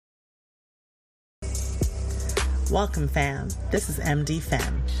Welcome, fam. This is MD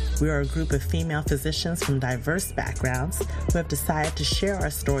Fem. We are a group of female physicians from diverse backgrounds who have decided to share our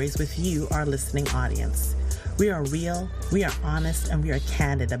stories with you, our listening audience. We are real, we are honest, and we are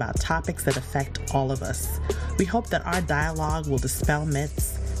candid about topics that affect all of us. We hope that our dialogue will dispel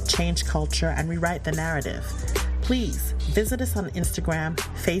myths, change culture, and rewrite the narrative. Please visit us on Instagram,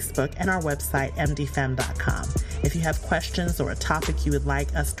 Facebook, and our website, mdfem.com. If you have questions or a topic you would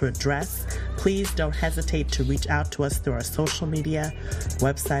like us to address, please don't hesitate to reach out to us through our social media,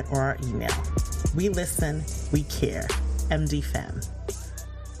 website, or our email. We listen, we care. MD Fem.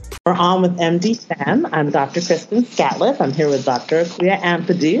 We're on with MD Fem. I'm Dr. Kristen Scatliff. I'm here with Dr. Akuya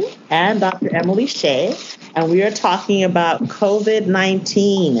Ampadu and Dr. Emily Shea, and we are talking about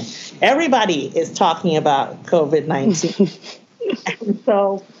COVID-19. Everybody is talking about COVID-19. And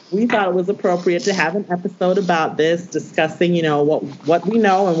so we thought it was appropriate to have an episode about this, discussing, what we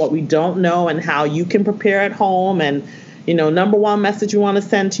know and what we don't know and how you can prepare at home. And, number one message we want to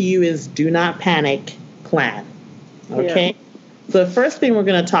send to you is do not panic, plan. Okay? Yeah. So the first thing we're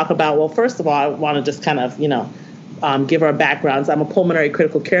going to talk about, well, first of all, I want to just kind of, give our backgrounds. I'm a pulmonary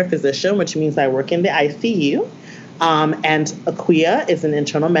critical care physician, which means I work in the ICU. And Akuya is an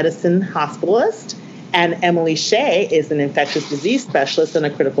internal medicine hospitalist, and Emily Shea is an infectious disease specialist and a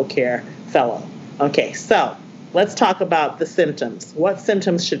critical care fellow. Okay, so let's talk about the symptoms. What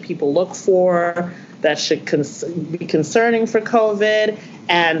symptoms should people look for that should be concerning for COVID?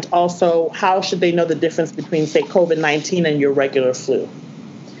 And also, how should they know the difference between, say, COVID-19 and your regular flu?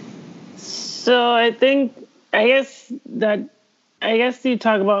 So I guess you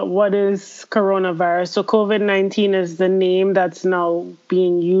talk about what is coronavirus. So COVID-19 is the name that's now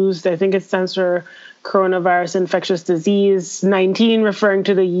being used. I think it stands for coronavirus infectious disease, 19 referring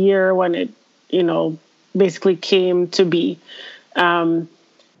to the year when it, basically came to be.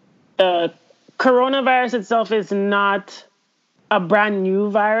 Coronavirus itself is not a brand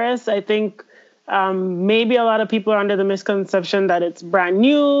new virus. I think maybe a lot of people are under the misconception that it's brand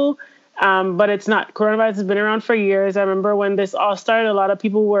new. But it's not. Coronavirus has been around for years. I remember when this all started, a lot of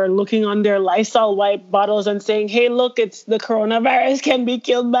people were looking on their Lysol wipe bottles and saying, hey, look, it's the coronavirus can be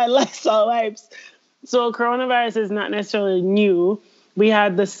killed by Lysol wipes. So coronavirus is not necessarily new. We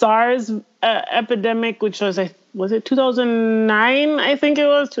had the SARS epidemic, which was it 2009? I think it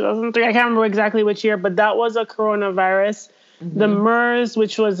was 2003. I can't remember exactly which year, but that was a coronavirus. Mm-hmm. The MERS,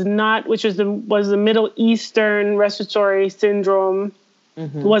 which was the Middle Eastern respiratory syndrome,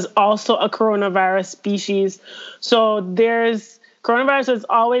 mm-hmm. was also a coronavirus species. So coronavirus has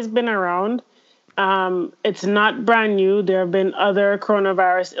always been around. It's not brand new. There have been other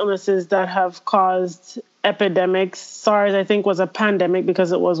coronavirus illnesses that have caused epidemics. SARS, I think, was a pandemic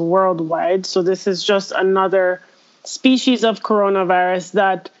because it was worldwide. So this is just another species of coronavirus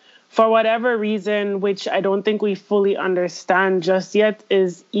that, for whatever reason, which I don't think we fully understand just yet,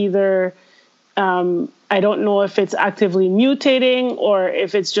 is either I don't know if it's actively mutating or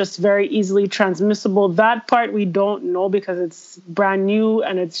if it's just very easily transmissible. That part we don't know because it's brand new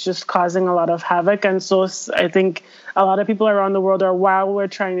and it's just causing a lot of havoc. And so I think a lot of people around the world while we're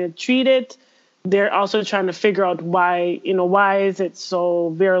trying to treat it, they're also trying to figure out why is it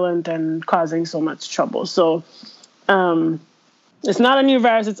so virulent and causing so much trouble. So it's not a new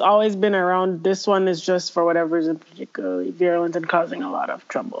virus. It's always been around. This one is just, for whatever reason, particularly virulent and causing a lot of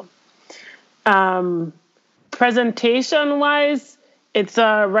trouble. Presentation-wise, it's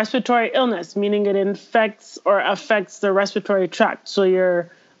a respiratory illness, meaning it infects or affects the respiratory tract. So your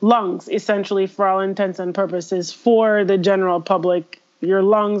lungs, essentially, for all intents and purposes, for the general public, your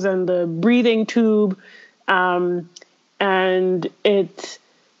lungs and the breathing tube. And it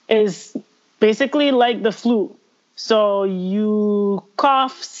is basically like the flu. So you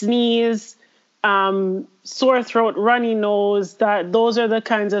cough, sneeze, sore throat, runny nose, those are the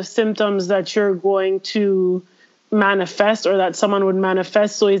kinds of symptoms that you're going to manifest or that someone would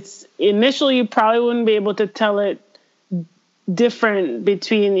manifest. So it's initially you probably wouldn't be able to tell it different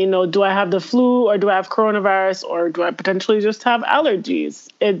between, do I have the flu or do I have coronavirus or do I potentially just have allergies?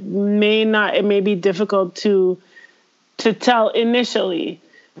 It may be difficult to tell initially.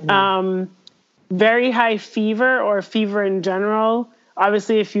 Mm-hmm. Very high fever or fever in general.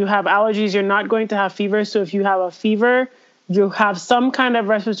 Obviously, if you have allergies, you're not going to have fever. So if you have a fever, you have some kind of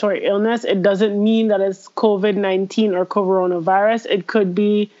respiratory illness. It doesn't mean that it's COVID-19 or coronavirus. It could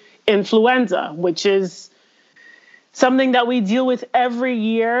be influenza, which is something that we deal with every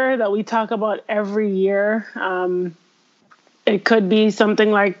year, that we talk about every year. It could be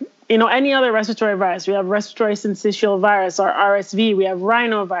something like, any other respiratory virus. We have respiratory syncytial virus or RSV. We have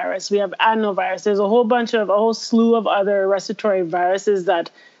rhinovirus. We have adenovirus. There's a whole slew of other respiratory viruses that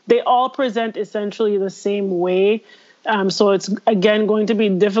they all present essentially the same way. So it's, again, going to be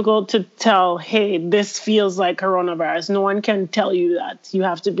difficult to tell, hey, this feels like coronavirus. No one can tell you that. You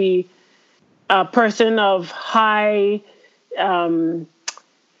have to be a person of highly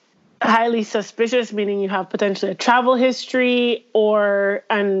suspicious, meaning you have potentially a travel history, travel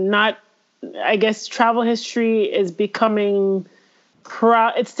history is becoming,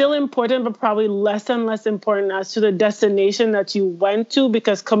 it's still important, but probably less and less important as to the destination that you went to,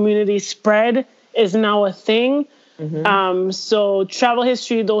 because community spread is now a thing. Mm-hmm. So travel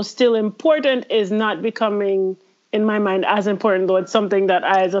history, though still important, is not becoming, in my mind, as important, though it's something that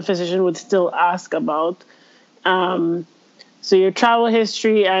I as a physician would still ask about. So your travel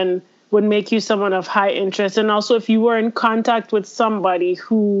history and would make you someone of high interest. And also if you were in contact with somebody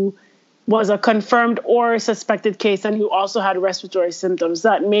who was a confirmed or suspected case and who also had respiratory symptoms,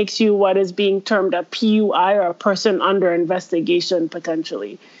 that makes you what is being termed a PUI, or a person under investigation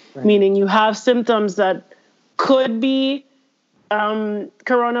potentially. Right. Meaning you have symptoms that could be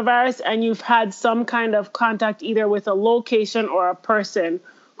coronavirus, and you've had some kind of contact either with a location or a person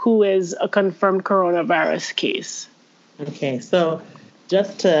who is a confirmed coronavirus case. Okay, so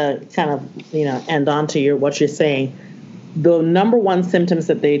just to kind of, end on to what you're saying, the number one symptoms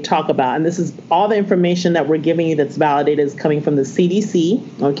that they talk about, and this is all the information that we're giving you that's validated, is coming from the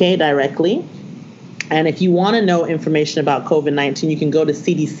CDC, okay, directly. And if you want to know information about COVID-19, you can go to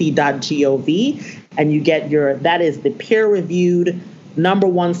cdc.gov and you get that is the peer-reviewed number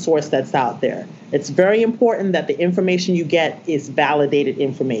one source that's out there. It's very important that the information you get is validated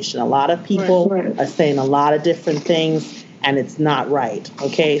information. A lot of people are saying a lot of different things, and it's not right.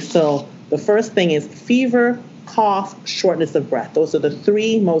 Okay, so the first thing is fever, cough, shortness of breath. Those are the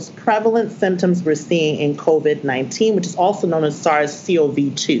three most prevalent symptoms we're seeing in COVID-19, which is also known as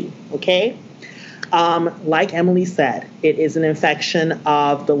SARS-CoV-2. Okay, like Emily said, it is an infection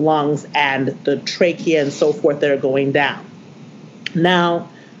of the lungs and the trachea and so forth that are going down. Now,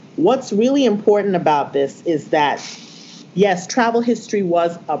 what's really important about this is that, yes, travel history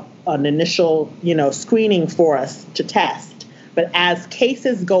was an initial, screening for us to test. But as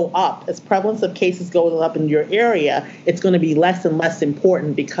cases go up, as prevalence of cases goes up in your area, it's going to be less and less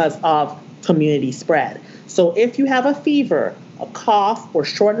important because of community spread. So if you have a fever, a cough, or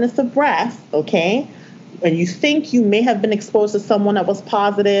shortness of breath, okay, and you think you may have been exposed to someone that was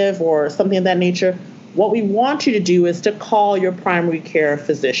positive or something of that nature, what we want you to do is to call your primary care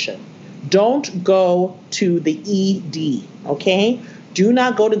physician. Don't go to the ED, okay? Do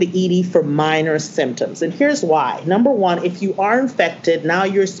not go to the ED for minor symptoms. And here's why. Number one, if you are infected, now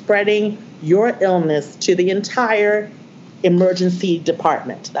you're spreading your illness to the entire emergency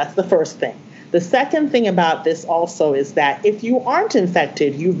department. That's the first thing. The second thing about this also is that if you aren't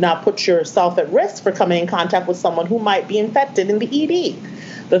infected, you've now put yourself at risk for coming in contact with someone who might be infected in the ED.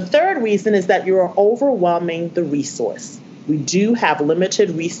 The third reason is that you're overwhelming the resource. We do have limited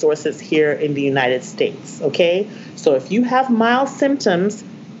resources here in the United States, okay? So if you have mild symptoms,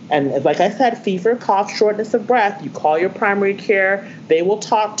 and like I said, fever, cough, shortness of breath, you call your primary care. They will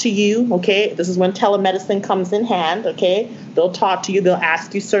talk to you, okay? This is when telemedicine comes in hand, okay? They'll talk to you. They'll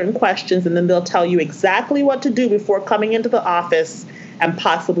ask you certain questions, and then they'll tell you exactly what to do before coming into the office and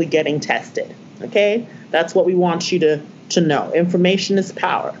possibly getting tested, okay? That's what we want you to know. Information is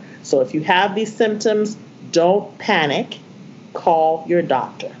power. So if you have these symptoms, don't panic. Call your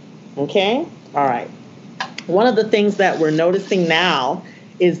doctor, okay? All right. One of the things that we're noticing now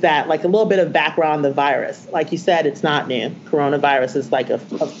is that, like, a little bit of background on the virus. Like you said, it's not new. Coronavirus is like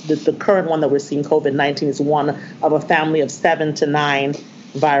the current one that we're seeing, COVID-19, is one of a family of 7 to 9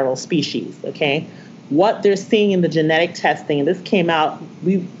 viral species, okay? What they're seeing in the genetic testing, and this came out,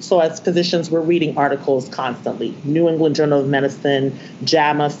 so as physicians, we're reading articles constantly. New England Journal of Medicine,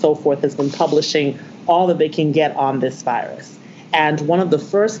 JAMA, so forth, has been publishing all that they can get on this virus. And one of the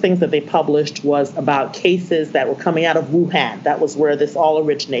first things that they published was about cases that were coming out of Wuhan. That was where this all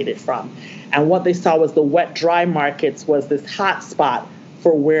originated from. And what they saw was the wet-dry markets was this hot spot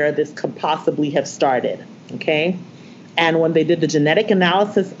for where this could possibly have started, okay? And when they did the genetic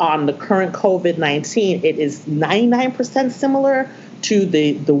analysis on the current COVID-19, it is 99% similar to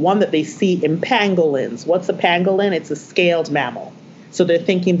the one that they see in pangolins. What's a pangolin? It's a scaled mammal. So they're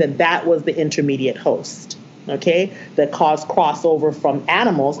thinking that was the intermediate host, okay, that caused crossover from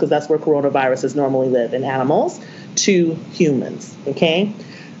animals, because that's where coronaviruses normally live, in animals, to humans, okay?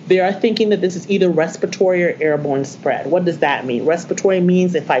 They are thinking that this is either respiratory or airborne spread. What does that mean? Respiratory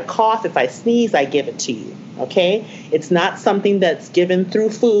means if I cough, if I sneeze, I give it to you, okay? It's not something that's given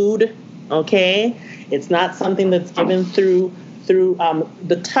through food, okay? It's not something that's given through through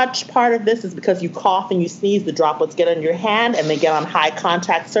the touch part of this is because you cough and you sneeze, the droplets get on your hand and they get on high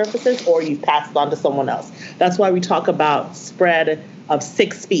contact surfaces, or you pass it on to someone else. That's why we talk about spread of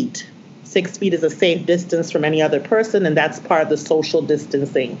 6 feet. 6 feet is a safe distance from any other person, and that's part of the social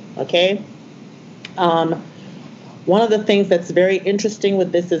distancing, okay? One of the things that's very interesting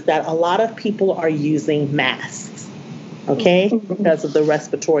with this is that a lot of people are using masks, okay, because of the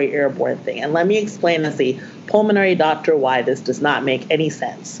respiratory airborne thing. And let me explain as a pulmonary doctor why this does not make any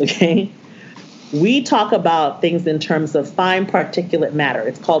sense, okay? We talk about things in terms of fine particulate matter.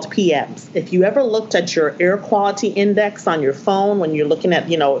 It's called PMs. If you ever looked at your air quality index on your phone when you're looking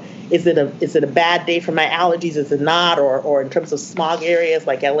at, is it a bad day for my allergies? Is it not? Or in terms of smog areas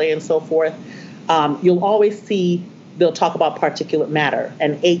like LA and so forth, you'll always see they'll talk about particulate matter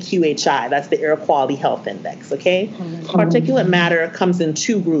and AQHI. That's the air quality health index, okay? Particulate matter comes in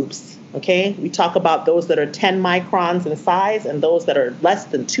 2 groups, okay? We talk about those that are 10 microns in size and those that are less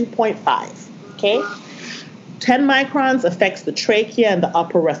than 2.5, okay? 10 microns affects the trachea and the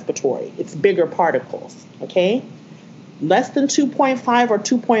upper respiratory. It's bigger particles, okay? Less than 2.5 or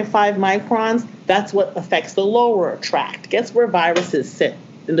 2.5 microns, that's what affects the lower tract. Guess where viruses sit?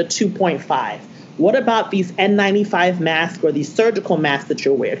 In the 2.5. What about these N95 masks or these surgical masks that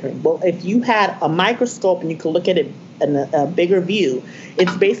you're wearing? Well, if you had a microscope and you could look at it in a bigger view,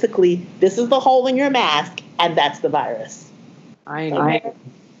 it's basically, this is the hole in your mask, and that's the virus. I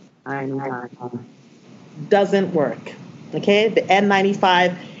know. Doesn't work, okay? The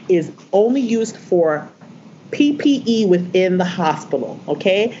N95 is only used for PPE within the hospital,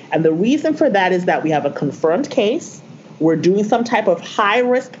 okay? And the reason for that is that we have a confirmed case. We're doing some type of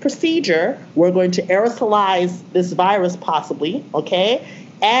high-risk procedure. We're going to aerosolize this virus possibly, okay?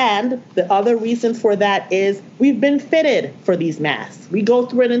 And the other reason for that is we've been fitted for these masks. We go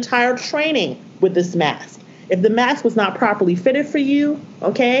through an entire training with this mask. If the mask was not properly fitted for you,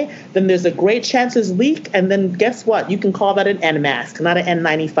 okay, then there's a great chance it's leak, and then guess what? You can call that an N mask, not an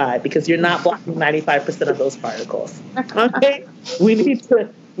N95, because you're not blocking 95% of those particles, okay? We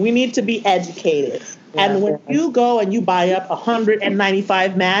need to be educated. And when you go and you buy up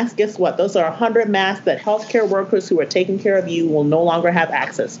 195 masks, guess what? Those are 100 masks that healthcare workers who are taking care of you will no longer have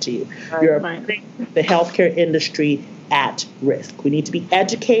access to. You're putting the healthcare industry at risk. We need to be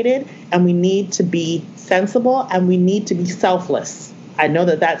educated, and we need to be sensible, and we need to be selfless. I know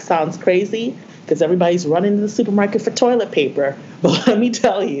that sounds crazy because everybody's running to the supermarket for toilet paper, but let me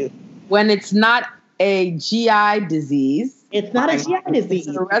tell you. When it's not a GI disease, it's not a GI disease.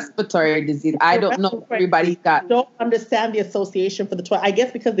 It's a respiratory disease. I don't know if everybody's got. I don't understand the association for the toilet. I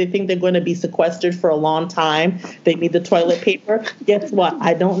guess because they think they're going to be sequestered for a long time, they need the toilet paper. Guess what?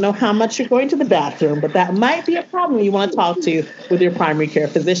 I don't know how much you're going to the bathroom, but that might be a problem you want to talk to with your primary care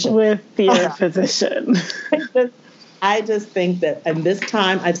physician. With your physician. I just think that in this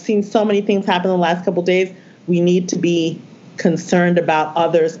time, I've seen so many things happen in the last couple of days. We need to be concerned about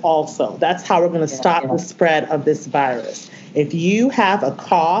others also. That's how we're going to stop the spread of this virus. If you have a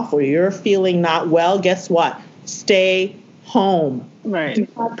cough or you're feeling not well, guess what? Stay home. Right. Do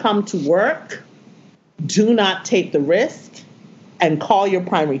not come to work. Do not take the risk, and call your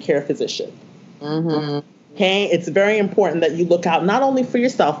primary care physician. Mm-hmm. Okay? It's very important that you look out not only for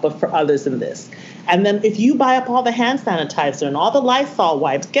yourself, but for others in this. And then if you buy up all the hand sanitizer and all the Lysol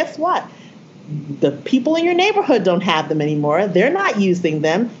wipes, guess what? The people in your neighborhood don't have them anymore. They're not using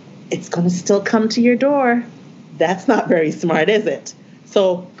them. It's going to still come to your door. That's not very smart, is it?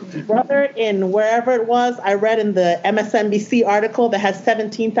 So, brother, in wherever it was, I read in the MSNBC article that has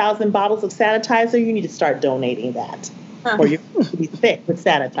 17,000 bottles of sanitizer, you need to start donating that. Or you're going to be sick with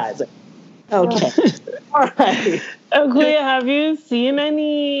sanitizer. Okay. All right. Okay, have you seen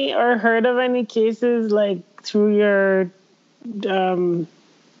any or heard of any cases like through your...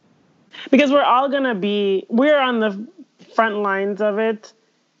 because we're on the front lines of it.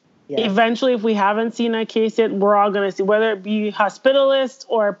 Yeah. Eventually, if we haven't seen a case yet, we're all going to see, whether it be hospitalist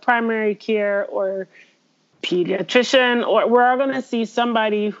or primary care or pediatrician, or we're all going to see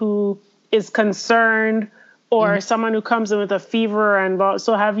somebody who is concerned or someone who comes in with a fever. And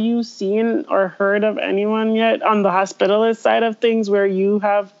so have you seen or heard of anyone yet on the hospitalist side of things where you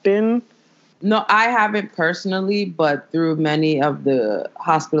have been? No, I haven't personally, but through many of the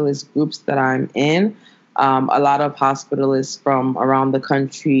hospitalist groups that I'm in, a lot of hospitalists from around the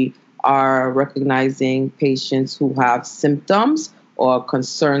country are recognizing patients who have symptoms or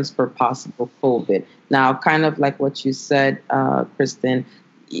concerns for possible COVID. Now, kind of like what you said, Kristen,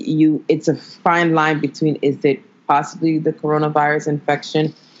 it's a fine line between, is it possibly the coronavirus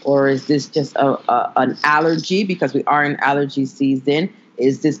infection, or is this just an allergy because we are in allergy season?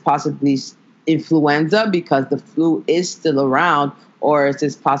 Is this possibly influenza because the flu is still around, or is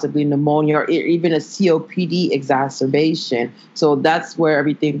this possibly pneumonia or even a COPD exacerbation? So that's where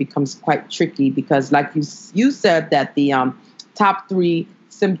everything becomes quite tricky because, like you said, that the top 3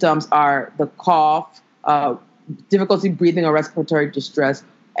 symptoms are the cough, difficulty breathing or respiratory distress,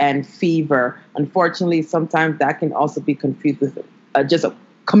 and fever. Unfortunately, sometimes that can also be confused with just a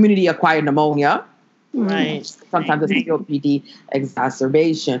community-acquired pneumonia. Right. Sometimes a COPD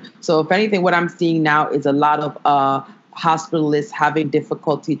exacerbation. So if anything, what I'm seeing now is a lot of hospitalists having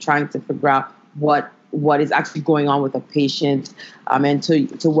difficulty trying to figure out what is actually going on with a patient. And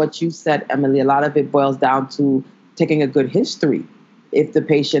to what you said, Emily, a lot of it boils down to taking a good history. If the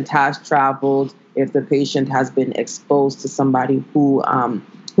patient has traveled, if the patient has been exposed to somebody who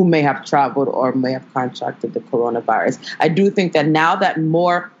may have traveled or may have contracted the coronavirus. I do think that now that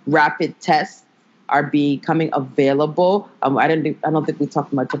more rapid tests are becoming available, I don't think we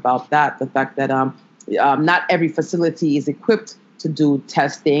talked much about that. The fact that not every facility is equipped to do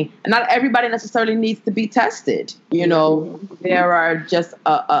testing, and not everybody necessarily needs to be tested. You know, there are just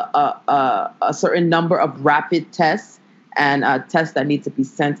a certain number of rapid tests and tests that need to be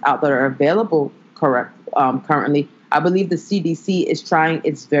sent out that are available currently. I believe the CDC is trying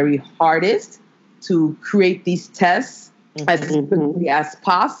its very hardest to create these tests as quickly as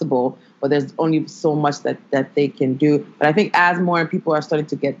possible, but there's only so much that they can do. But I think as more people are starting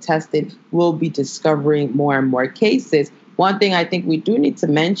to get tested, we'll be discovering more and more cases. One thing I think we do need to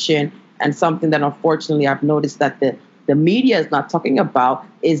mention, and something that unfortunately I've noticed that the media is not talking about,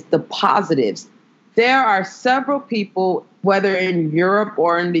 is the positives. There are several people, whether in Europe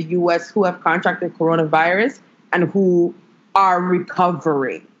or in the US, who have contracted coronavirus and who are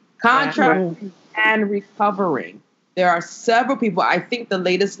recovering. Contracting and recovering. There are several people. I think the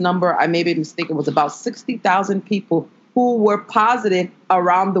latest number, I may be mistaken, was about 60,000 people who were positive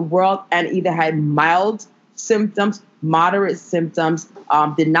around the world and either had mild symptoms, moderate symptoms,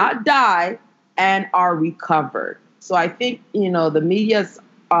 did not die, and are recovered. So I think, the media's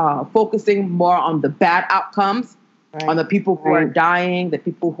focusing more on the bad outcomes, on the people who are dying, the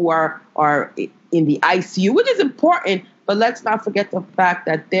people who are in the ICU, which is important. But let's not forget the fact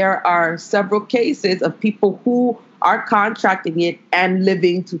that there are several cases of people who are contracting it and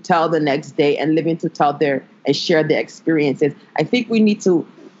living to tell the next day and living to tell and share their experiences. I think we need to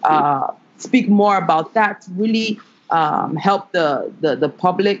speak more about that to really help the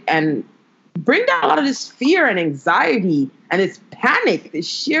public and bring down a lot of this fear and anxiety and this panic, this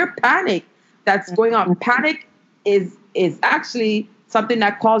sheer panic that's going on. Panic is actually something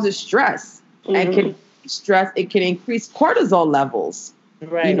that causes stress and can stress. It can increase cortisol levels.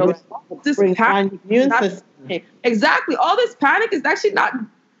 Right. This panic, exactly. All this panic is actually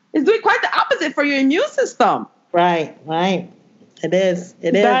it's doing quite the opposite for your immune system. Right. It is.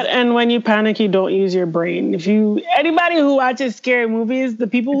 That, and when you panic, you don't use your brain. Anybody who watches scary movies, the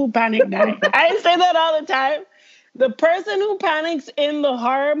people who panic die. I say that all the time. The person who panics in the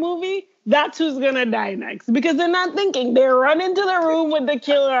horror movie, that's who's gonna die next, because they're not thinking. They run into the room with the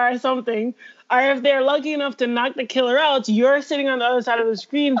killer or something. Or if they're lucky enough to knock the killer out, you're sitting on the other side of the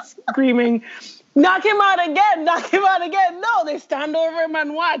screen screaming, knock him out again, knock him out again. No, they stand over him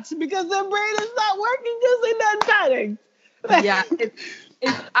and watch because their brain is not working because they done panicked. Yeah,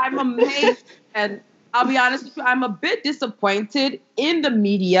 I'm amazed, and I'll be honest with you, I'm a bit disappointed in the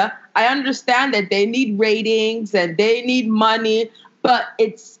media. I understand that they need ratings and they need money, but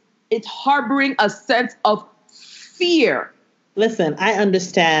it's harboring a sense of fear. Listen, I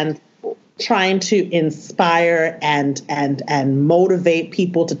understand trying to inspire and motivate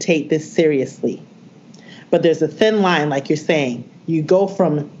people to take this seriously. But there's a thin line, like you're saying. You go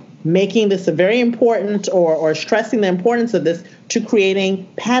from making this a very important or stressing the importance of this to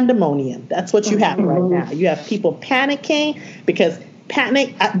creating pandemonium. That's what you have right now. You have people panicking because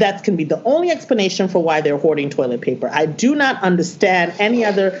panic, that can be the only explanation for why they're hoarding toilet paper. I do not understand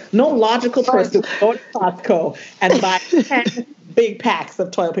no logical person go to Costco and buy 10 big packs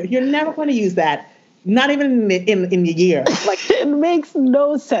of toilet paper. You're never going to use that, not even in the year. Like, it makes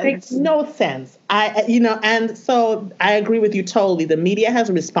no sense. Makes no sense. And so I agree with you totally. The media has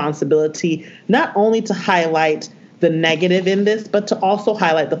a responsibility not only to highlight the negative in this, but to also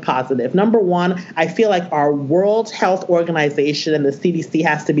highlight the positive. Number one, I feel like our World Health Organization and the CDC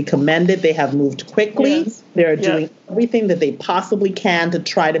has to be commended. They have moved quickly. Yes. They're doing everything that they possibly can to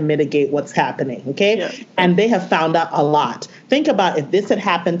try to mitigate what's happening, okay? Yeah. And they have found out a lot. Think about if this had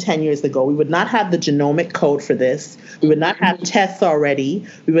happened 10 years ago, we would not have the genomic code for this. We would not have tests already.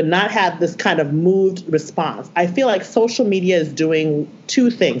 We would not have this kind of moved response. I feel like social media is doing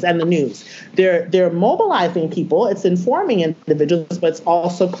two things, and the news. They're mobilizing people. It's informing individuals, but it's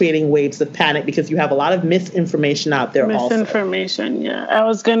also creating waves of panic because you have a lot of misinformation out there also. Misinformation, yeah. I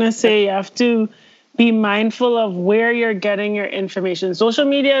was going to say you have to be mindful of where you're getting your information. Social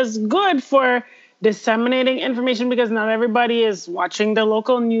media is good for disseminating information because not everybody is watching the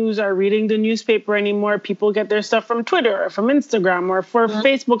local news or reading the newspaper anymore. People get their stuff from Twitter or from Instagram or for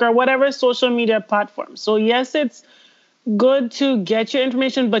Facebook or whatever social media platform. So yes, it's good to get your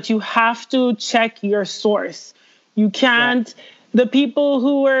information, but you have to check your source. You can't, the people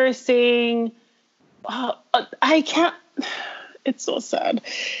who were saying, I can't, it's so sad.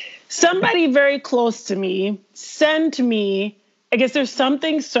 Somebody very close to me sent me, I guess there's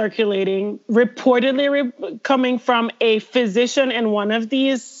something circulating, reportedly coming from a physician in one of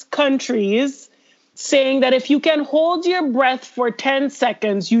these countries, saying that if you can hold your breath for 10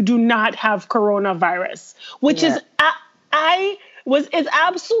 seconds, you do not have coronavirus, which is, it's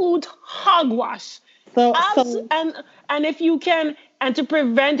absolute hogwash. And if you can, and to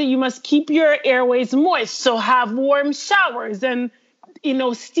prevent it, you must keep your airways moist. So have warm showers and,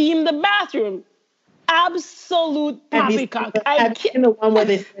 steam the bathroom. Absolute poppycock. Have you seen the one where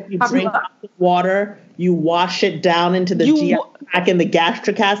they say if you drink water, you wash it down into the GI tract and the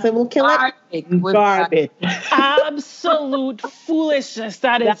gastric acid will kill it? Garbage. Absolute foolishness.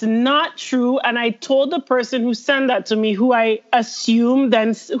 That is not true. And I told the person who sent that to me, who I assume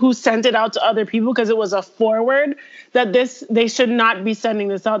then who sent it out to other people because it was a forward, that they should not be sending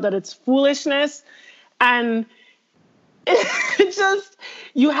this out, that it's foolishness. And it's just,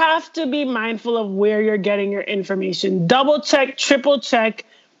 you have to be mindful of where you're getting your information. Double check, triple check.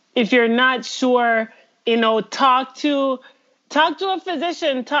 If you're not sure, talk to a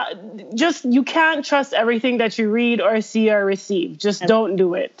physician. You can't trust everything that you read or see or receive. Just don't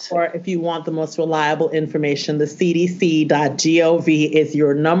do it. Or if you want the most reliable information, the cdc.gov is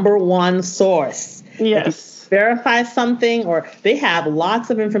your number one source. Yes. Verify something, or they have lots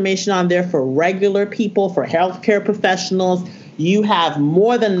of information on there for regular people, for healthcare professionals. You have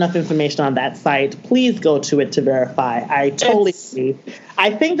more than enough information on that site. Please go to it to verify. I totally agree. I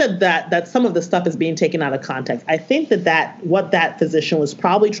think that some of the stuff is being taken out of context. I think that what that physician was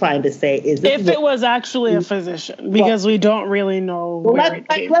probably trying to say is if it was actually a physician, because we don't really know where it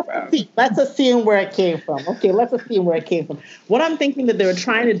came from. Let's assume where it came from. Okay, let's assume where it came from. What I'm thinking that they were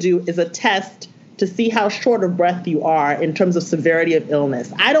trying to do is a test to see how short of breath you are in terms of severity of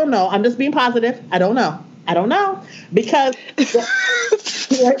illness. I don't know. I'm just being positive. I don't know. Because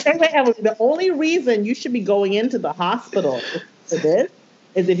the only reason you should be going into the hospital for this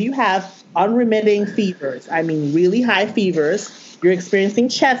is if you have unremitting fevers. I mean, really high fevers. You're experiencing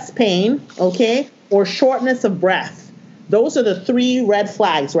chest pain, okay, or shortness of breath. Those are the 3 red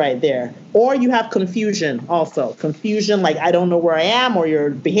flags right there. Or you have confusion also. Confusion, like I don't know where I am, or your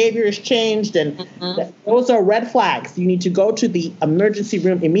behavior has changed. And those are red flags. You need to go to the emergency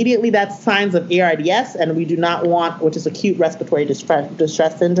room immediately. That's signs of ARDS, and we do not want, which is acute respiratory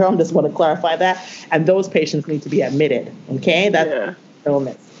distress syndrome. Just want to clarify that. And those patients need to be admitted. Okay? That's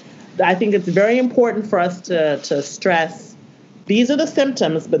illness. I think it's very important for us to stress these are the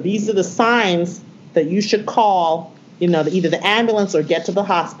symptoms, but these are the signs that you should call either the ambulance or get to the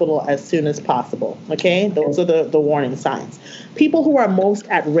hospital as soon as possible, okay? Those are the warning signs. People who are most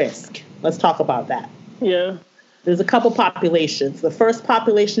at risk, let's talk about that. Yeah. There's a couple populations. The first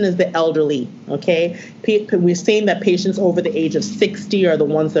population is the elderly, okay? We're seeing that patients over the age of 60 are the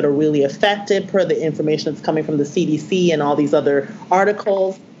ones that are really affected per the information that's coming from the CDC and all these other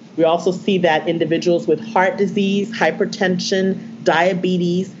articles. We also see that individuals with heart disease, hypertension,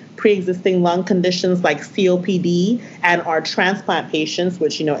 diabetes, pre-existing lung conditions like COPD, and our transplant patients,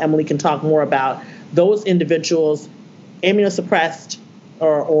 which Emily can talk more about, those individuals immunosuppressed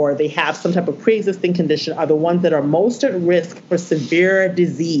or they have some type of pre-existing condition are the ones that are most at risk for severe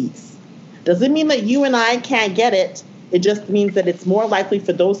disease. Doesn't mean that you and I can't get it. It just means that it's more likely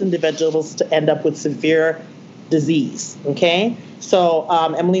for those individuals to end up with severe disease. Okay, so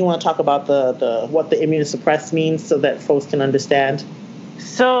Emily, you want to talk about the what the immunosuppressed means so that folks can understand?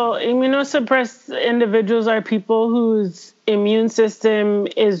 So immunosuppressed individuals are people whose immune system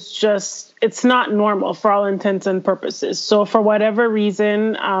is it's not normal for all intents and purposes. So for whatever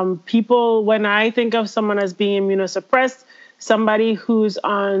reason, people, when I think of someone as being immunosuppressed, somebody who's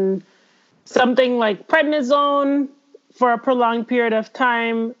on something like prednisone for a prolonged period of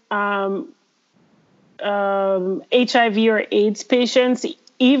time, HIV or AIDS patients,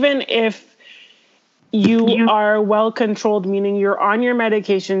 even if you are well controlled, meaning you're on your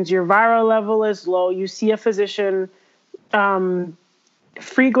medications, your viral level is low, you see a physician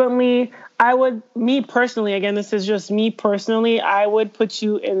frequently, me personally, again, this is just me personally, I would put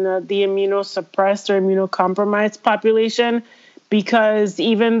you in the immunosuppressed or immunocompromised population, because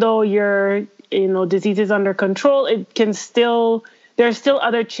even though your disease is under control, there's still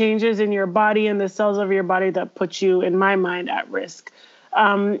other changes in your body and the cells of your body that put you, in my mind, at risk.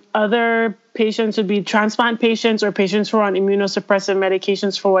 Other patients would be transplant patients or patients who are on immunosuppressive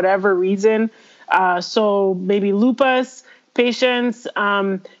medications for whatever reason. So maybe lupus patients,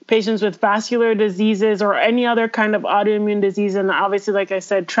 patients with vascular diseases or any other kind of autoimmune disease. And obviously, like I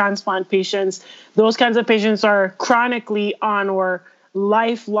said, transplant patients, those kinds of patients are chronically on or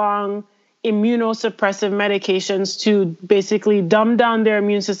lifelong immunosuppressive medications to basically dumb down their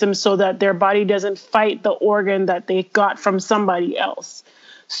immune system so that their body doesn't fight the organ that they got from somebody else.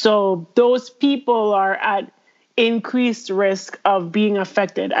 So those people are at increased risk of being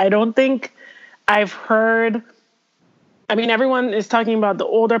affected. I don't think I've heard, everyone is talking about the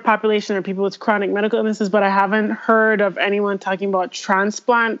older population or people with chronic medical illnesses, but I haven't heard of anyone talking about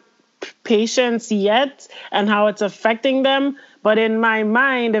transplant patients yet and how it's affecting them. But in my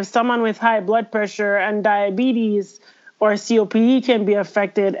mind, if someone with high blood pressure and diabetes or COPD can be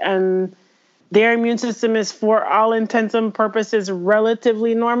affected and their immune system is, for all intents and purposes,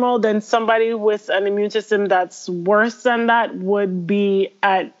 relatively normal, then somebody with an immune system that's worse than that would be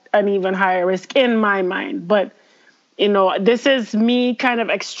at an even higher risk, in my mind. But this is me kind of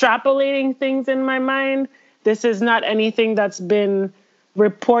extrapolating things in my mind. This is not anything that's been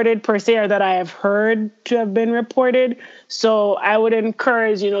reported per se or that I have heard to have been reported. So I would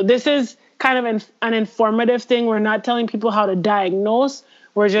encourage, this is kind of an informative thing. We're not telling people how to diagnose.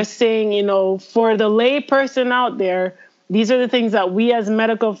 We're just saying, for the lay person out there, these are the things that we as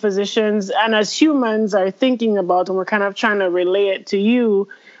medical physicians and as humans are thinking about, and we're kind of trying to relay it to you.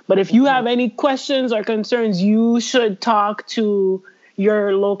 But if you have any questions or concerns, you should talk to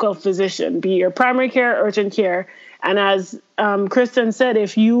your local physician, be your primary care, urgent care. And as Kristen said,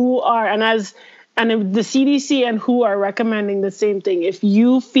 if you are, and the CDC and WHO are recommending the same thing, if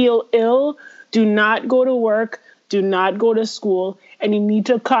you feel ill, do not go to work, do not go to school, and you need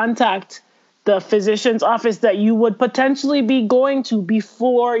to contact the physician's office that you would potentially be going to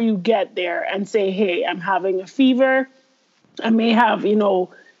before you get there and say, hey, I'm having a fever. I may have,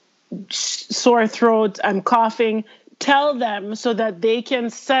 sore throat, I'm coughing. Tell them so that they can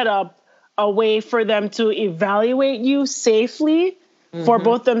set up a way for them to evaluate you safely for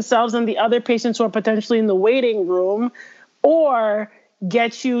both themselves and the other patients who are potentially in the waiting room, or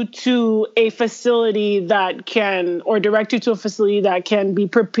get you to a facility that can, or direct you to a facility that can be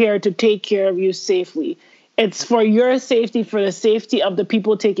prepared to take care of you safely. It's for your safety, for the safety of the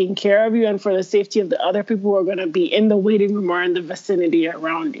people taking care of you, and for the safety of the other people who are going to be in the waiting room or in the vicinity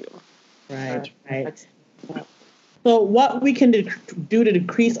around you. Right. So what we can do to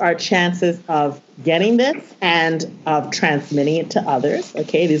decrease our chances of getting this and of transmitting it to others,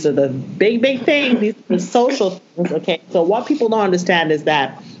 okay? These are the big things. These are the social things, okay? So what people don't understand is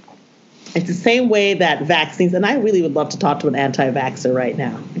that it's the same way that vaccines, and I really would love to talk to an anti-vaxxer right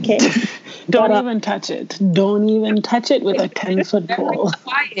now, okay? Don't even touch it. Don't even touch it with a 10-foot pole.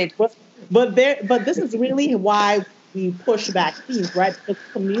 But this is really why we push vaccines, right? Because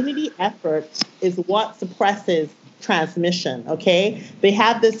community effort is what suppresses transmission, okay? They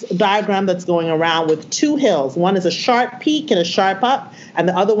have this diagram that's going around with two hills. One is a sharp peak and a sharp up, and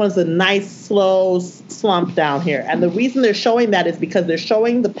the other one is a nice, slow slump down here. And the reason they're showing that is because they're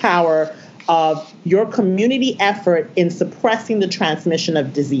showing the power of your community effort in suppressing the transmission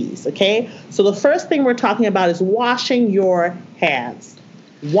of disease, okay? So the first thing we're talking about is washing your hands.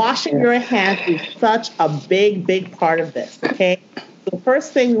 Washing your hands is such a big part of this, okay? The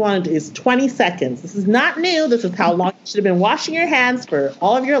first thing we want to do is 20 seconds. This is not new. This is how long you should have been washing your hands for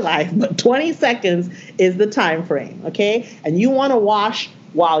all of your life, but 20 seconds is the time frame, okay? And you want to wash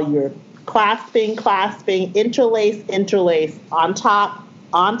while you're clasping, interlace, on top,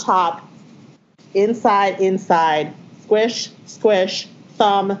 inside, squish,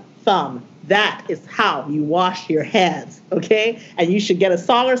 thumb. That is how you wash your hands, okay? And you should get a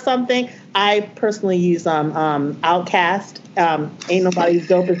song or something. I personally use Outcast. Ain't nobody as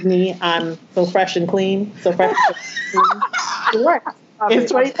dope as me. I'm so fresh and clean. It works.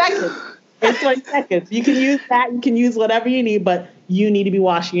 It's 20 seconds. It's 20 seconds. You can use that. You can use whatever you need, but you need to be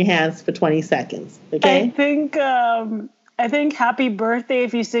washing your hands for 20 seconds, okay? I think Happy Birthday,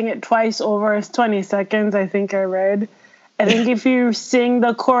 if you sing it twice over, is 20 seconds, I think I read. I think if you sing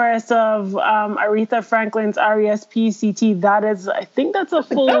the chorus of Aretha Franklin's R-E-S-P-C-T, I think that's a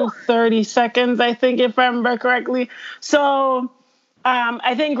full 30 seconds, I think, if I remember correctly. So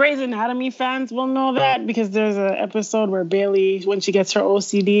I think Grey's Anatomy fans will know that because there's an episode where Bailey, when she gets her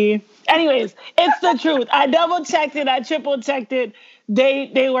OCD. Anyways, it's the truth. I double-checked it. I triple-checked it.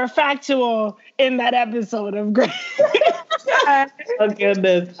 They were factual in that episode of Grey's. Oh,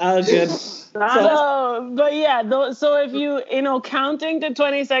 goodness. Oh, goodness. But yeah, so if you counting to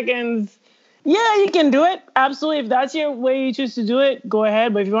 20 seconds, yeah, you can do it. Absolutely. If that's your way you choose to do it, go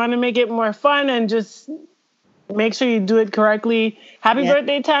ahead. But if you want to make it more fun and just make sure you do it correctly, happy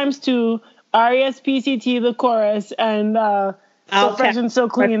birthday times to R-E-S-P-C-T, the chorus, and So Fresh and So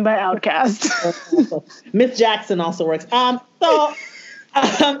Clean by Outkast. Miss Jackson also works. The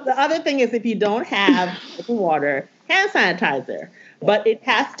other thing is if you don't have water, hand sanitizer. But it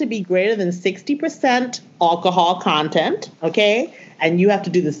has to be greater than 60% alcohol content, okay? And you have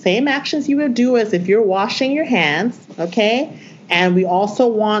to do the same actions you would do as if you're washing your hands, okay? And we also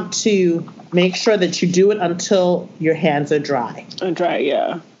want to make sure that you do it until your hands are dry.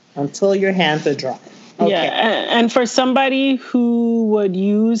 Until your hands are dry. Okay. Yeah, and for somebody who would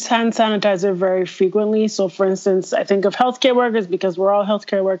use hand sanitizer very frequently, so for instance, I think of healthcare workers because we're all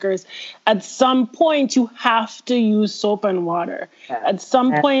healthcare workers, at some point you have to use soap and water. At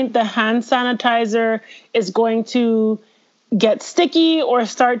some point, the hand sanitizer is going to get sticky or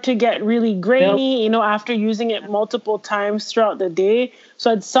start to get really grainy, after using it multiple times throughout the day.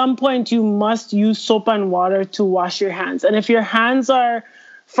 So at some point, you must use soap and water to wash your hands. And if your hands are,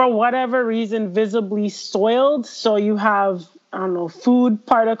 for whatever reason, visibly soiled, so you have, food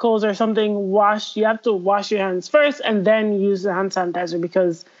particles or something, you have to wash your hands first and then use the hand sanitizer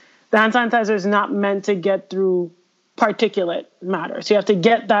because the hand sanitizer is not meant to get through particulate matter. So you have to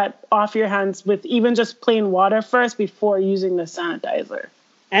get that off your hands with even just plain water first before using the sanitizer.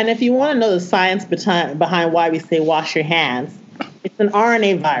 And if you want to know the science behind why we say wash your hands, it's an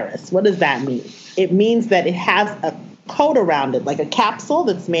RNA virus. What does that mean? It means that it has a coat around it, like a capsule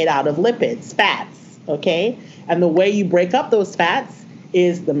that's made out of lipids, fats, okay? And the way you break up those fats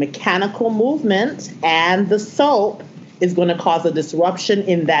is the mechanical movement, and the soap is going to cause a disruption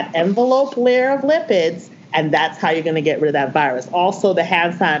in that envelope layer of lipids, and that's how you're going to get rid of that virus. Also, the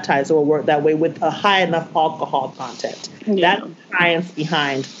hand sanitizer will work that way with a high enough alcohol content. Yeah. That's the science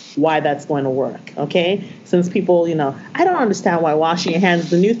behind why that's going to work, okay? Since people, I don't understand why washing your hands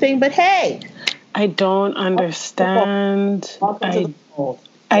is the new thing, but hey, I don't understand.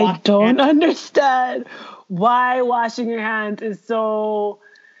 I don't understand why washing your hands is so...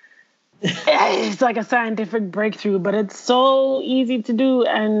 It's like a scientific breakthrough, but it's so easy to do,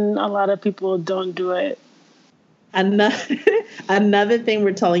 and a lot of people don't do it. Another thing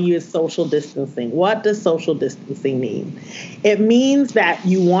we're telling you is social distancing. What does social distancing mean? It means that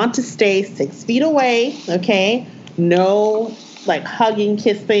you want to stay 6 feet away, okay? No hugging,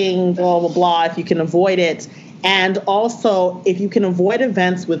 kissing, blah, blah, blah, if you can avoid it. And also, if you can avoid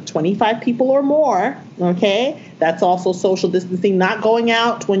events with 25 people or more, okay, that's also social distancing, not going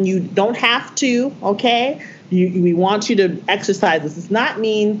out when you don't have to, okay? We want you to exercise. This does not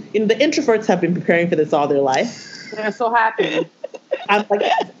mean, the introverts have been preparing for this all their life. They're so happy. I'm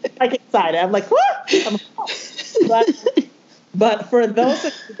excited. I'm like, but for those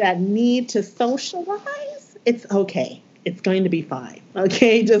of you that need to socialize, it's okay. It's going to be fine.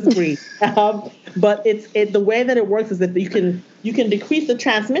 Okay, just breathe. But the way that it works is that you can decrease the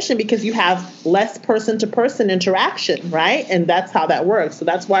transmission because you have less person-to-person interaction, right? And that's how that works. So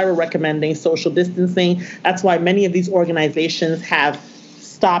that's why we're recommending social distancing. That's why many of these organizations have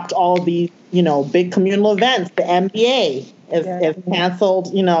stopped all of these, big communal events. The NBA has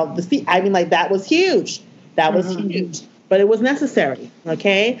canceled. That was huge. That was huge. But it was necessary,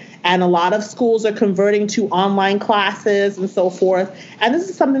 okay? And a lot of schools are converting to online classes and so forth. And this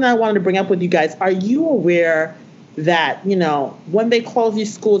is something that I wanted to bring up with you guys. Are you aware that, when they close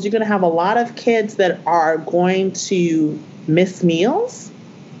these schools, you're going to have a lot of kids that are going to miss meals?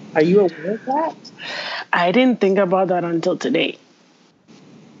 Are you aware of that? I didn't think about that until today.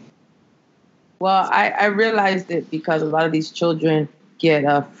 Well, I realized it because a lot of these children get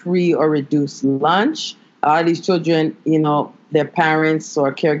a free or reduced lunch. A lot of these children, their parents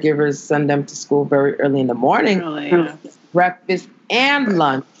or caregivers send them to school very early in the morning. Breakfast and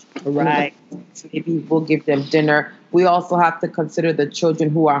lunch. Right. Maybe we'll give them dinner. We also have to consider the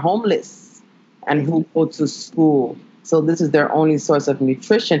children who are homeless and who go to school. So this is their only source of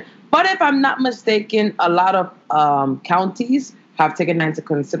nutrition. But if I'm not mistaken, a lot of counties have taken that into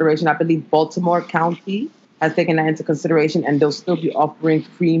consideration. I believe Baltimore County has taken that into consideration, and they'll still be offering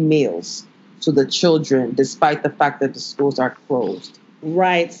free meals to the children, despite the fact that the schools are closed.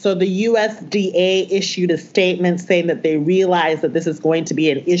 Right. So the USDA issued a statement saying that they realize that this is going to be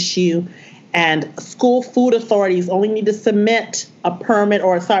an issue, and school food authorities only need to submit a permit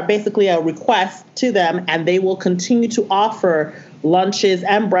or basically a request to them, and they will continue to offer lunches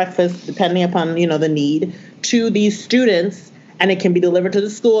and breakfast, depending upon, the need, to these students. And it can be delivered to the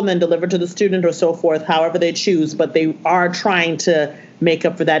school and then delivered to the student or so forth, however they choose. But they are trying to make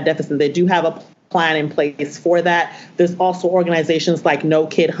up for that deficit. They do have a plan in place for that. There's also organizations like No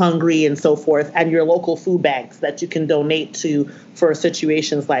Kid Hungry and so forth, and your local food banks that you can donate to for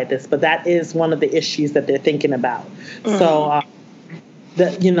situations like this. But that is one of the issues that they're thinking about. Mm-hmm. So,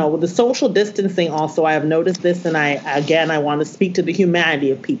 with the social distancing also, I have noticed this, and I want to speak to the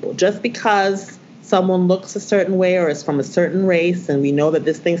humanity of people. Just because someone looks a certain way or is from a certain race, and we know that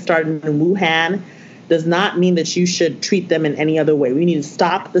this thing started in Wuhan, does not mean that you should treat them in any other way. We need to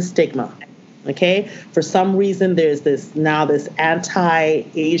stop the stigma. Okay. For some reason, there's this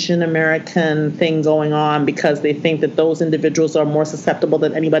anti-Asian American thing going on because they think that those individuals are more susceptible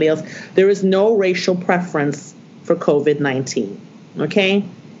than anybody else. There is no racial preference for COVID-19. Okay.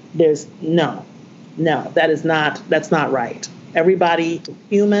 That's not right. Everybody is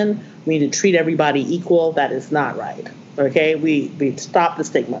human. We need to treat everybody equal. That is not right. Okay. We stop the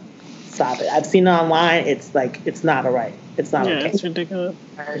stigma. Stop it. I've seen it online. It's not all right. It's not okay. It's ridiculous.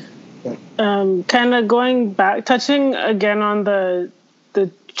 Kind of going back, touching again on the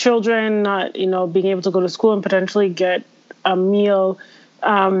children not, being able to go to school and potentially get a meal.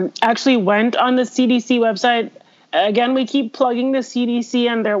 Actually went on the CDC website. Again, we keep plugging the CDC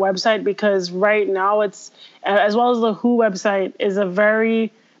and their website because right now it's, as well as the WHO website,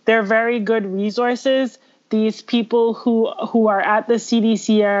 they're very good resources. These people who are at the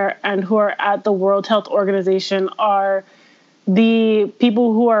CDC and who are at the World Health Organization are the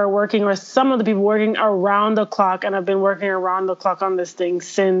people who are working, or some of the people working around the clock, and have been working around the clock on this thing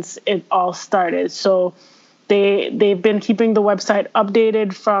since it all started. So they've been keeping the website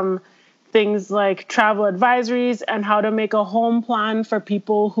updated from things like travel advisories and how to make a home plan for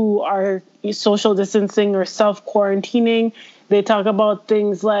people who are social distancing or self-quarantining. They talk about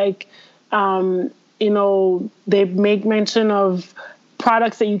things like, they make mention of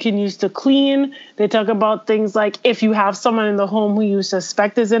products that you can use to clean. They talk about things like if you have someone in the home who you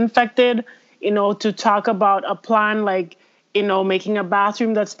suspect is infected, to talk about a plan like, making a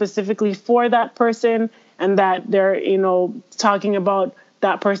bathroom that's specifically for that person, and that they're, talking about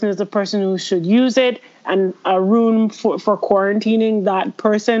that person is the person who should use it, and a room for quarantining that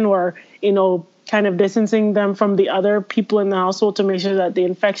person, or, kind of distancing them from the other people in the household to make sure that the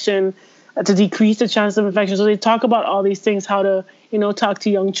infection, to decrease the chance of infection. So they talk about all these things, how to, talk to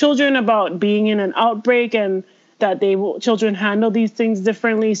young children about being in an outbreak, and that children handle these things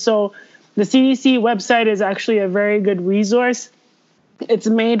differently. So the CDC website is actually a very good resource. It's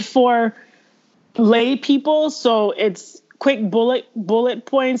made for lay people, so it's quick bullet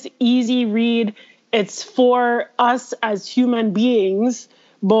points, easy read. It's for us as human beings,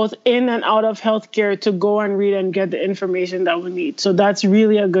 both in and out of healthcare, to go and read and get the information that we need. So that's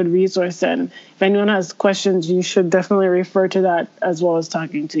really a good resource. And if anyone has questions, you should definitely refer to that, as well as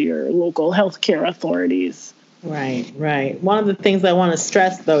talking to your local healthcare authorities. Right. One of the things I want to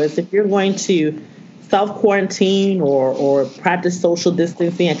stress, though, is if you're going to self-quarantine or practice social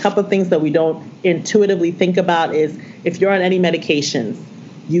distancing, a couple of things that we don't intuitively think about is if you're on any medications,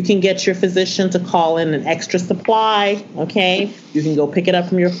 you can get your physician to call in an extra supply, okay? You can go pick it up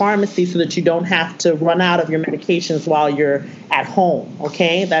from your pharmacy so that you don't have to run out of your medications while you're at home,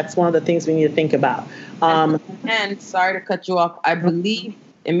 okay? That's one of the things we need to think about. And sorry to cut you off, I believe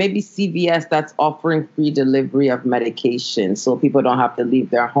it may be CVS that's offering free delivery of medication so people don't have to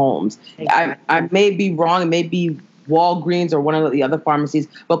leave their homes. Exactly. I may be wrong, it may be Walgreens or one of the other pharmacies,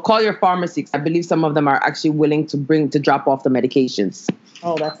 but call your pharmacy. I believe some of them are actually willing to drop off the medications.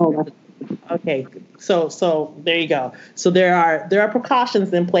 Oh, that's okay. So there you go. So there are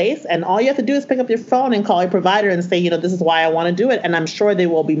precautions in place, and all you have to do is pick up your phone and call your provider and say, this is why I want to do it, and I'm sure they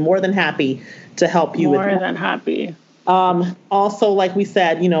will be more than happy to help you with that. More than happy. Also, like we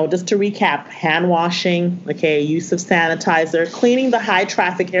said, just to recap, hand washing, okay, use of sanitizer, cleaning the high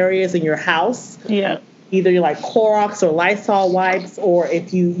traffic areas in your house. Yeah. Either like Clorox or Lysol wipes, or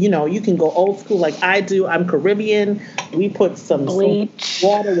if you can go old school like I do. I'm Caribbean. We put some bleach,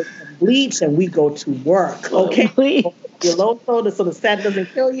 water with some bleach, and we go to work. Okay, your low soda so the sand doesn't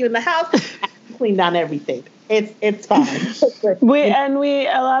kill you in the house. Clean down everything. It's fine.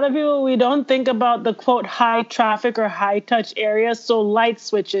 A lot of people, we don't think about the quote high traffic or high touch areas. So light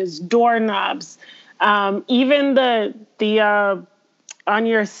switches, doorknobs, even the on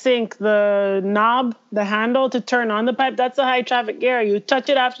your sink, the knob, the handle to turn on the pipe, that's a high traffic area. You touch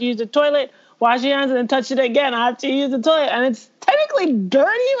it after you use the toilet, wash your hands, and then touch it again after you use the toilet. And it's technically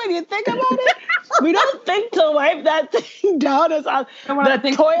dirty when you think about it. We don't think to wipe that thing down as on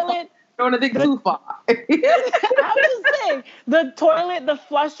the toilet. I don't want to think too far. I'm just saying, the toilet, the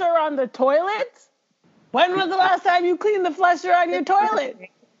flusher on the toilet. When was the last time you cleaned the flusher on your toilet?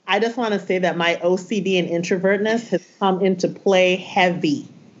 I just want to say that my OCD and introvertness has come into play heavy.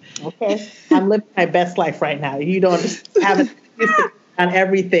 Okay? I'm living my best life right now. You don't have an excuse on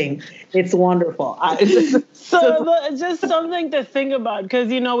everything. It's wonderful. Just something to think about, because,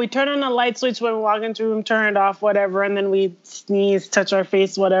 we turn on a light switch when we walk into a room, turn it off, whatever, and then we sneeze, touch our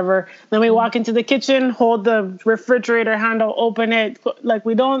face, whatever. Then we walk into the kitchen, hold the refrigerator handle, open it. Like,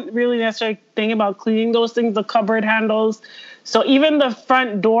 we don't really necessarily think about cleaning those things, the cupboard handles. So even the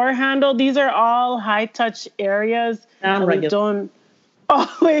front door handle, these are all high-touch areas that we don't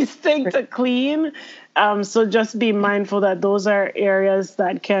always think to clean. So just be mindful that those are areas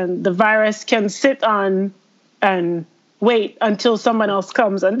that the virus can sit on and wait until someone else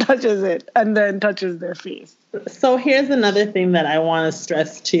comes and touches it and then touches their face. So here's another thing that I want to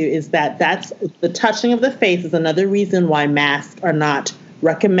stress too, is that's the touching of the face is another reason why masks are not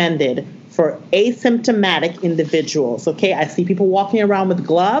recommended for asymptomatic individuals. Okay, I see people walking around with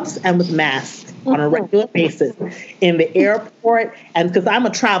gloves and with masks on a regular basis in the airport. And because I'm a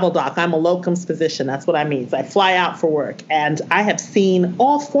travel doc, I'm a locums physician. That's what I mean. So I fly out for work, and I have seen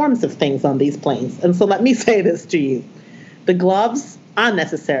all forms of things on these planes. And so let me say this to you. The gloves,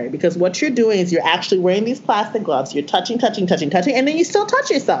 unnecessary, because what you're doing is you're actually wearing these plastic gloves. You're touching, and then you still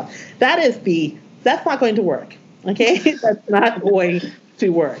touch yourself. That's not going to work. Okay? That's not going to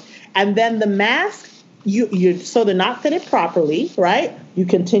work. And then the mask, so they're not fitted properly, right? You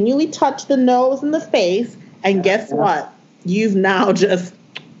continually touch the nose and the face, and guess what? You've now just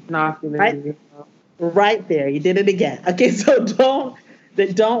right there. You did it again. Okay, so don't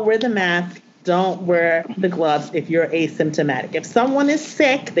wear the mask. Don't wear the gloves if you're asymptomatic. If someone is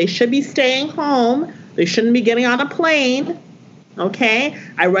sick, they should be staying home. They shouldn't be getting on a plane. Okay,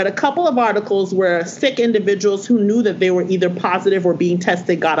 I read a couple of articles where sick individuals who knew that they were either positive or being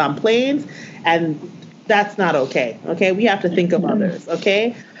tested got on planes, and that's not okay. Okay, we have to think of others.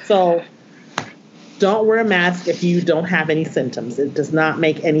 Okay, so don't wear a mask if you don't have any symptoms. It does not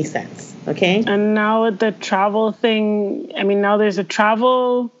make any sense. Okay. And now with the travel thing, now there's a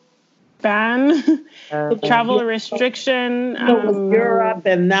travel ban, travel restriction. It was Europe,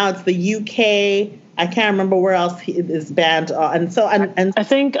 and now it's the UK. I can't remember where else it is banned. And I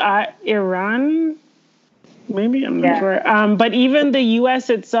think Iran, maybe, I'm not sure. But even the U.S.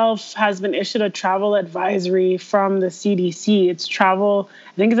 itself has been issued a travel advisory from the CDC. It's travel,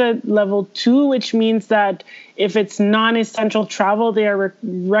 I think it's at level 2, which means that if it's non-essential travel, they are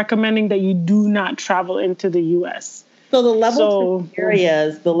recommending that you do not travel into the U.S. So the level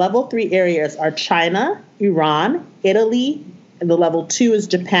 3 areas are China, Iran, Italy, and the level 2 is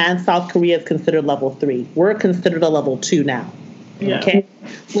Japan. South Korea is considered level 3. We're considered a level 2 now. Yeah. Okay.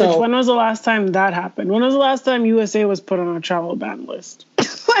 So when was the last time that happened? When was the last time USA was put on a travel ban list?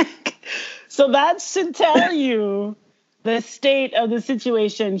 So that should tell you the state of the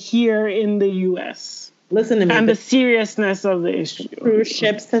situation here in the US. Listen to me. And the seriousness of the issue. Cruise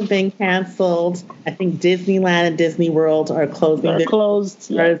ships have been canceled. I think Disneyland and Disney World are closing. They're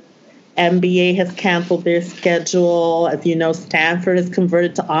closed. Yeah. MBA has canceled their schedule. As you know, Stanford has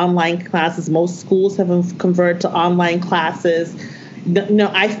converted to online classes. Most schools have converted to online classes.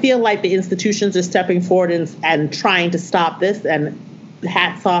 I feel like the institutions are stepping forward and trying to stop this. And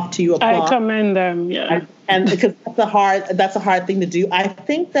hats off to you. I commend them. Yeah, and because that's a hard thing to do. I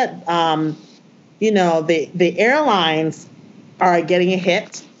think that the airlines are getting a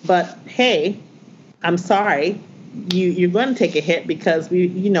hit, but hey, I'm sorry. You're going to take a hit because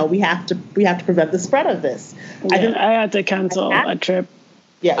we have to prevent the spread of this. Yeah, I had to cancel a trip.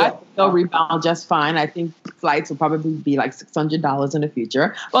 Yeah, I think they'll rebound just fine. I think flights will probably be like $600 in the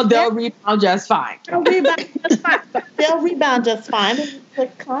future, but they'll rebound just fine. They'll rebound just fine.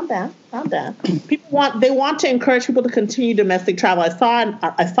 Like, calm down. People want to encourage people to continue domestic travel. I saw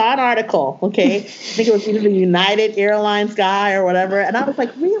an article. Okay, I think it was either the United Airlines guy or whatever, and I was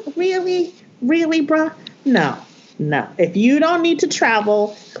like, really, bruh? No. If you don't need to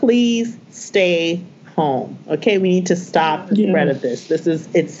travel, please stay home. Okay, we need to stop the spread of this.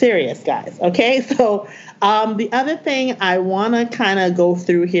 It's serious, guys. Okay, so the other thing I want to kind of go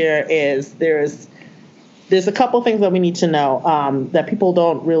through here is there's there's a couple things that we need to know that people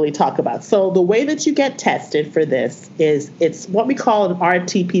don't really talk about. So the way that you get tested for this is it's what we call an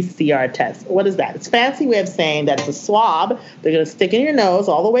RT-PCR test. What is that? It's a fancy way of saying that it's a swab. They're going to stick in your nose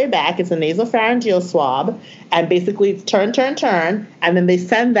all the way back. It's a nasopharyngeal swab. And basically it's turn. And then they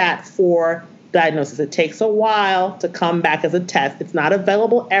send that for diagnosis. It takes a while to come back as a test. It's not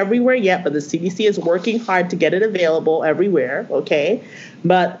available everywhere yet, but the CDC is working hard to get it available everywhere, okay?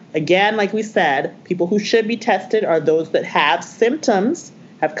 But again, like we said, people who should be tested are those that have symptoms,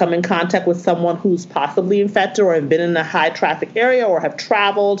 have come in contact with someone who's possibly infected or have been in a high traffic area or have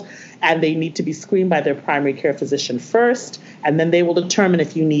traveled, and they need to be screened by their primary care physician first, and then they will determine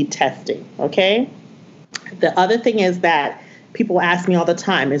if you need testing, okay? The other thing is that people ask me all the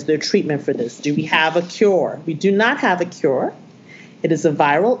time, is there treatment for this? Do we have a cure? We do not have a cure. It is a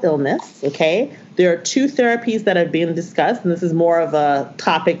viral illness, okay? There are 2 therapies that have been discussed, and this is more of a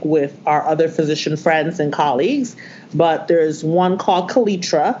topic with our other physician friends and colleagues, but there's one called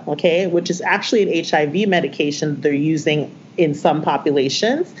Kaletra, okay, which is actually an HIV medication they're using in some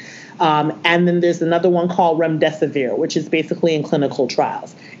populations. And then there's another one called remdesivir, which is basically in clinical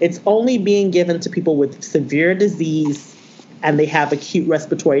trials. It's only being given to people with severe disease and they have acute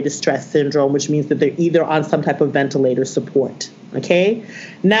respiratory distress syndrome, which means that they're either on some type of ventilator support, okay?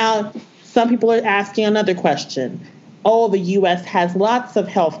 Now, some people are asking another question. Oh, the U.S. has lots of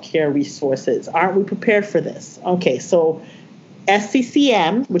healthcare resources. Aren't we prepared for this? Okay, so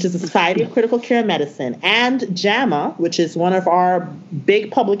SCCM, which is the Society of Critical Care Medicine, and JAMA, which is one of our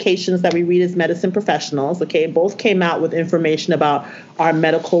big publications that we read as medicine professionals, okay, both came out with information about our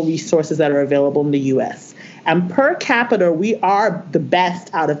medical resources that are available in the U.S. And per capita, we are the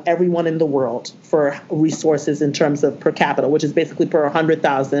best out of everyone in the world for resources in terms of per capita, which is basically per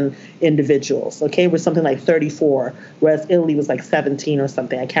 100,000 individuals. Okay, we're something like 34, whereas Italy was like 17 or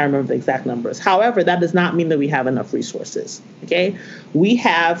something. I can't remember the exact numbers. However, that does not mean that we have enough resources. Okay, we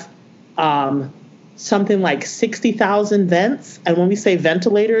have something like 60,000 vents. And when we say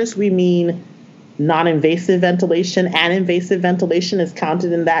ventilators, we mean non-invasive ventilation and invasive ventilation is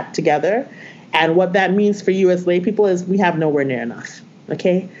counted in that together. And what that means for you as lay people is we have nowhere near enough,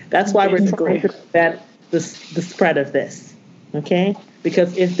 okay? That's why we're trying to prevent the spread of this, okay?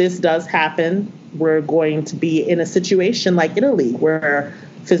 Because if this does happen, we're going to be in a situation like Italy where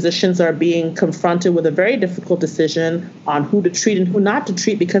physicians are being confronted with a very difficult decision on who to treat and who not to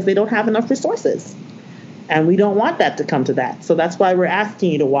treat because they don't have enough resources. And we don't want that to come to that. So that's why we're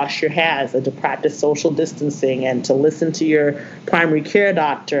asking you to wash your hands and to practice social distancing and to listen to your primary care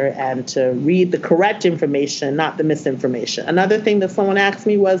doctor and to read the correct information, not the misinformation. Another thing that someone asked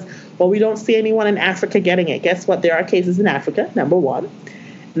me was, well, we don't see anyone in Africa getting it. Guess what? There are cases in Africa, number one.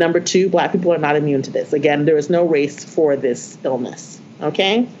 Number two, Black people are not immune to this. Again, there is no race for this illness.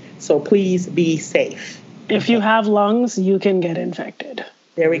 Okay? So please be safe. If you have lungs, you can get infected.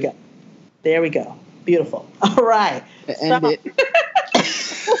 There we go. There we go. Beautiful. All right. End it.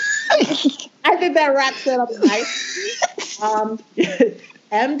 I think that wraps it up nice.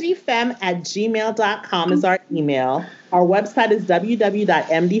 mdfem@gmail.com is our email. Our website is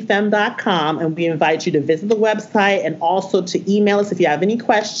www.mdfem.com, and we invite you to visit the website and also to email us if you have any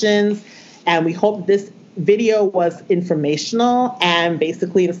questions. And we hope this video was informational and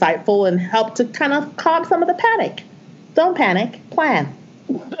basically insightful and helped to kind of calm some of the panic. Don't panic. Plan.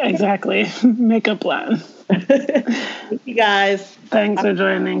 Exactly. Make a plan. Thank you, guys. Thanks for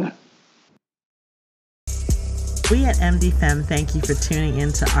joining. We at MDFem thank you for tuning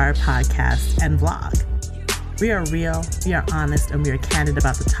into our podcast and vlog. We are real, we are honest, and we are candid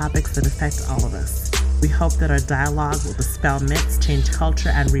about the topics that affect all of us. We hope that our dialogue will dispel myths, change culture,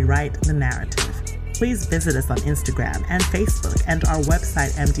 and rewrite the narrative. Please visit us on Instagram and Facebook and our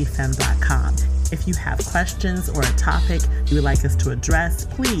website, mdfem.com. If you have questions or a topic you would like us to address,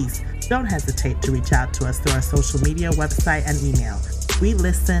 please don't hesitate to reach out to us through our social media, website, and email. We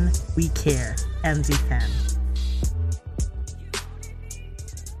listen, we care. MDFem.